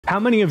How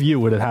many of you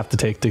would it have to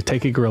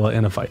take a gorilla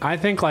in a fight? I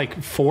think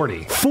like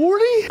 40.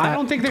 40? I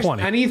don't think there's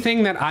 20.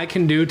 anything that I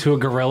can do to a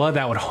gorilla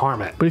that would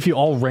harm it. But if you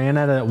all ran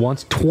at it at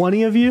once,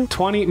 20 of you?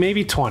 20,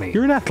 maybe 20.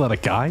 You're an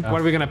athletic guy. What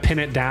are we going to pin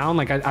it down?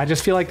 Like, I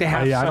just feel like they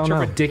have such a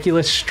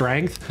ridiculous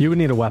strength. You would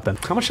need a weapon.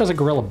 How much does a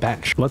gorilla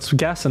bench? Let's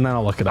guess and then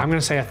I'll look it up. I'm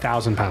going to say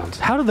 1,000 pounds.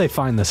 How do they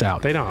find this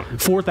out? They don't.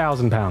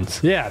 4,000 pounds.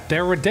 Yeah,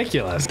 they're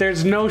ridiculous.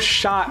 There's no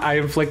shot I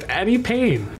inflict any pain.